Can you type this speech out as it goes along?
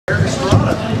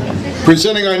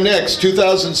Presenting our next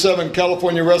 2007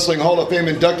 California Wrestling Hall of Fame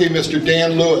inductee, Mr.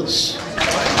 Dan Lewis.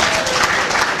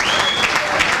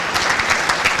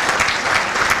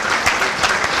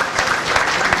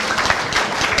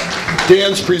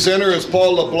 Dan's presenter is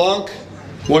Paul LeBlanc,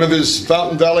 one of his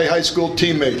Fountain Valley High School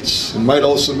teammates. And might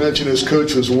also mention his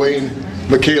coach was Wayne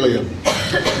McCallion.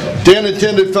 Dan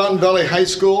attended Fountain Valley High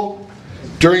School.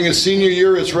 During his senior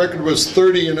year, his record was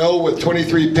 30-0 with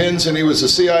 23 pins, and he was a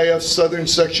CIF Southern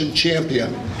Section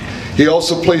champion. He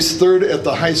also placed third at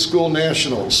the high school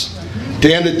nationals.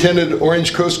 Dan attended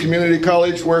Orange Coast Community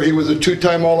College, where he was a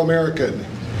two-time All-American.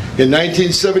 In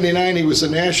 1979, he was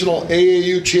a national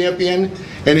AAU champion,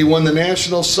 and he won the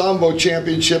National Sambo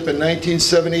Championship in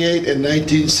 1978 and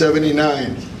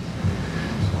 1979.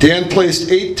 Dan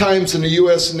placed 8 times in the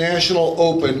U.S. National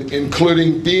Open,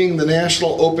 including being the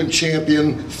National Open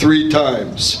champion 3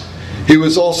 times. He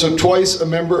was also twice a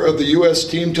member of the U.S.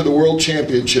 team to the World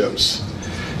Championships.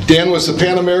 Dan was the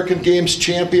Pan American Games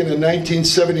champion in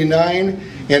 1979,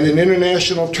 and in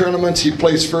international tournaments he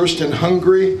placed first in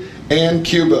Hungary and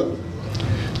Cuba.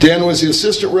 Dan was the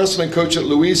assistant wrestling coach at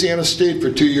Louisiana State for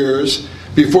 2 years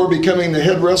before becoming the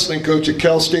head wrestling coach at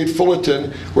Cal State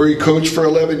Fullerton, where he coached for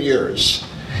 11 years.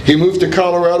 He moved to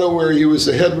Colorado, where he was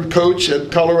the head coach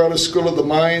at Colorado School of the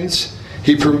Mines.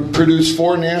 He produced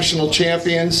 4 national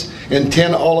champions and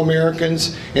 10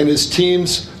 All-Americans, and his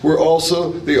teams were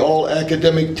also the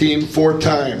All-Academic team 4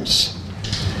 times.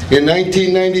 In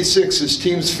 1996, his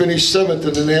teams finished 7th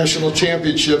in the national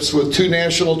championships with 2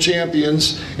 national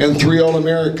champions and 3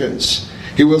 All-Americans.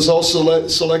 He was also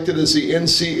selected as the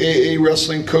NCAA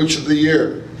Wrestling Coach of the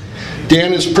Year.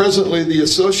 Dan is presently the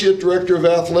Associate Director of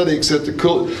Athletics at the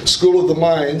School of the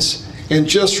Mines, and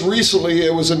just recently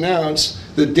it was announced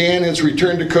that Dan has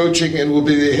returned to coaching and will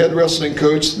be the head wrestling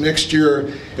coach next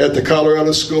year at the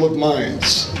Colorado School of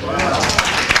Mines. Wow.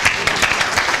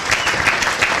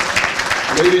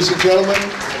 Ladies and gentlemen,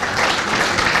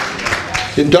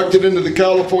 inducted into the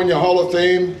California Hall of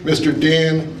Fame, Mr.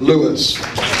 Dan Lewis.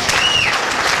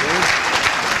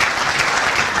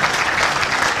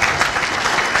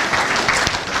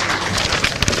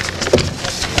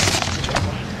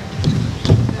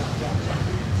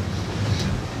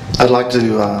 I'd like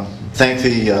to thank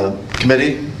the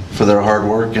committee for their hard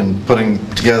work in putting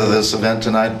together this event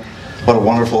tonight. What a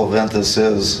wonderful event this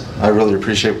is. I really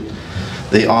appreciate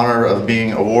the honor of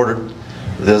being awarded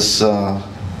this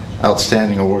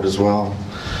outstanding award as well.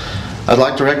 I'd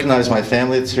like to recognize my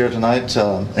family that's here tonight.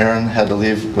 Erin had to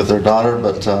leave with her daughter,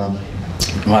 but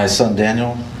my son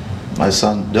Daniel, my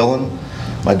son Dylan,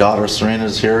 my daughter Serena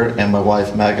is here, and my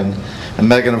wife Megan. And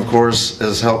Megan, of course,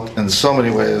 has helped in so many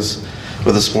ways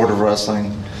with the sport of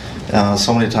wrestling.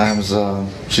 So many times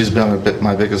she's been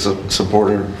my biggest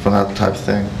supporter for that type of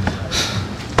thing.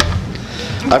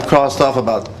 I've crossed off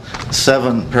about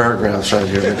 7 paragraphs right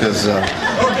here because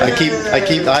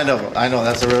I know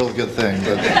that's a real good thing.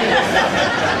 But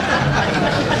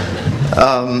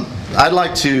I'd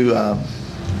like to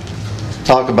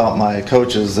talk about my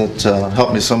coaches that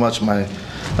helped me so much in my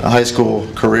high school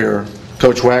career.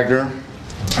 Coach Wagner,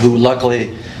 who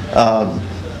luckily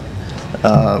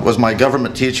was my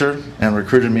government teacher and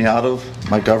recruited me out of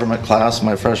my government class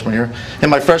my freshman year. In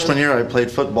my freshman year, I played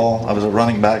football. I was a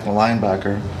running back and a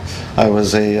linebacker. I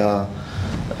was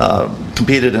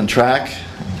competed in track,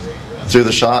 threw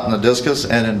the shot and the discus,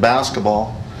 and in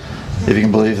basketball, if you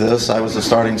can believe this, I was the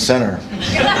starting center.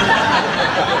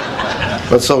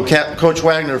 But so Coach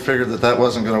Wagner figured that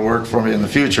wasn't going to work for me in the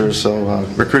future, so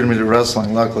recruited me to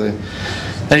wrestling, luckily.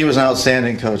 And he was an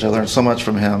outstanding coach. I learned so much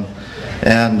from him.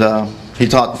 And he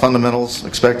taught fundamentals,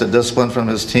 expected discipline from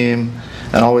his team,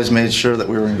 and always made sure that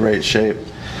we were in great shape.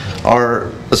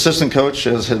 Our assistant coach,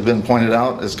 as has been pointed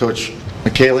out, is Coach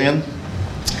McCallion.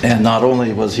 And not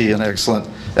only was he an excellent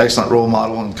role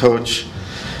model and coach,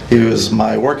 he was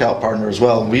my workout partner as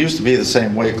well. We used to be the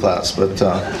same weight class, but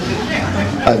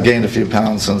I've gained a few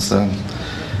pounds since then.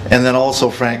 And then also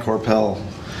Frank Horpel.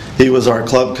 He was our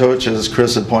club coach, as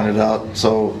Chris had pointed out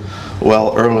so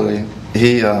well early.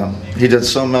 He did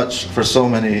so much for so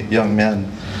many young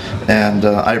men, and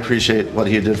I appreciate what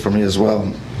he did for me as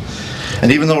well.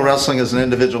 And even though wrestling is an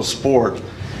individual sport,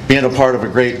 being a part of a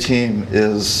great team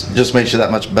just makes you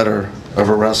that much better of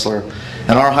a wrestler.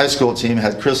 And our high school team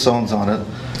had Chris Sones on it,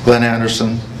 Glenn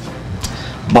Anderson,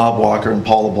 Bob Walker, and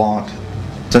Paul LeBlanc,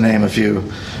 to name a few.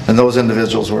 And those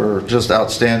individuals were just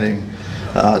outstanding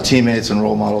teammates and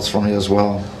role models for me as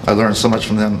well. I learned so much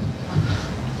from them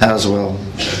as well.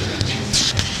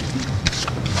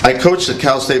 I coached at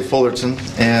Cal State Fullerton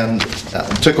and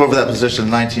took over that position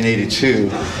in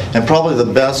 1982. And probably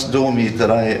the best dual meet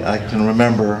that I can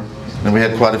remember and we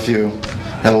had quite a few,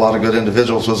 had a lot of good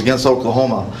individuals, was against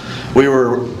Oklahoma. We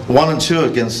were 1-2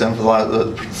 against them for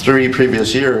the 3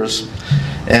 previous years,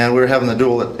 and we were having the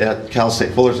duel at Cal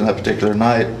State Fullerton that particular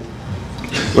night.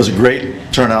 It was a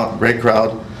great turnout, great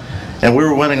crowd, and we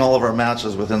were winning all of our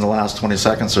matches within the last 20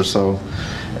 seconds or so.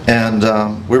 And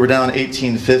we were down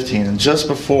 18-15, and just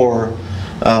before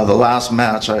the last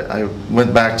match, I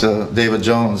went back to David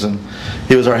Jones, and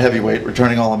he was our heavyweight,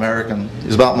 returning All-American.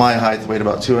 He's about my height, weighed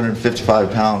about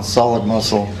 255 pounds, solid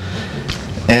muscle.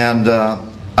 And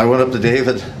I went up to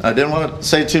David. I didn't want to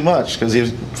say too much because he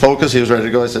was focused, he was ready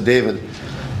to go. I said, "David,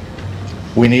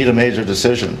 we need a major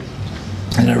decision."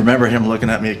 And I remember him looking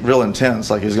at me real intense,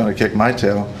 like he was going to kick my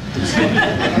tail.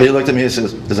 But he looked at me and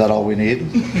says, "Is that all we need?"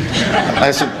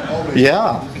 I said,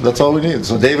 "Yeah, that's all we need."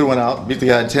 So David went out, beat the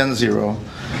guy 10-0.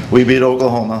 We beat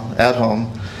Oklahoma at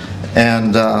home,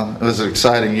 and it was an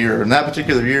exciting year. And that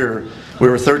particular year, we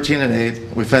were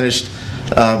 13-8. We finished,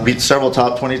 beat several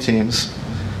top 20 teams,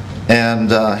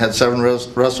 and had 7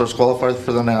 wrestlers qualify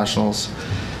for the Nationals.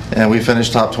 And we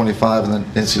finished top 25 in the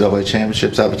NCAA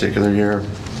championships that particular year.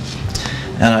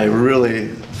 And I really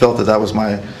felt that that was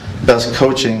my best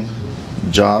coaching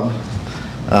job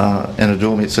in a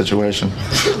dual meet situation.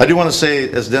 I do want to say,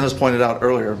 as Dennis pointed out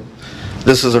earlier,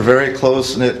 this is a very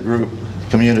close-knit group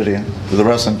community, the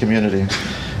wrestling community.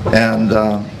 And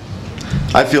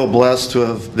I feel blessed to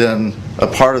have been a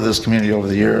part of this community over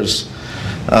the years.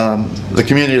 The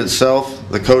community itself,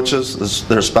 the coaches,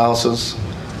 their spouses,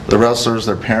 the wrestlers,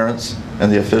 their parents,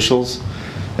 and the officials,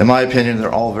 in my opinion,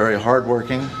 they're all very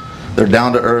hardworking. They're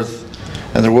down to earth,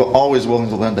 and they're always willing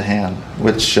to lend a hand,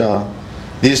 which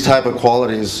these type of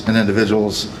qualities in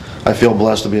individuals I feel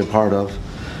blessed to be a part of.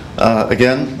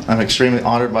 Again, I'm extremely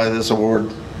honored by this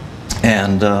award,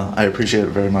 and I appreciate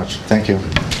it very much. Thank you.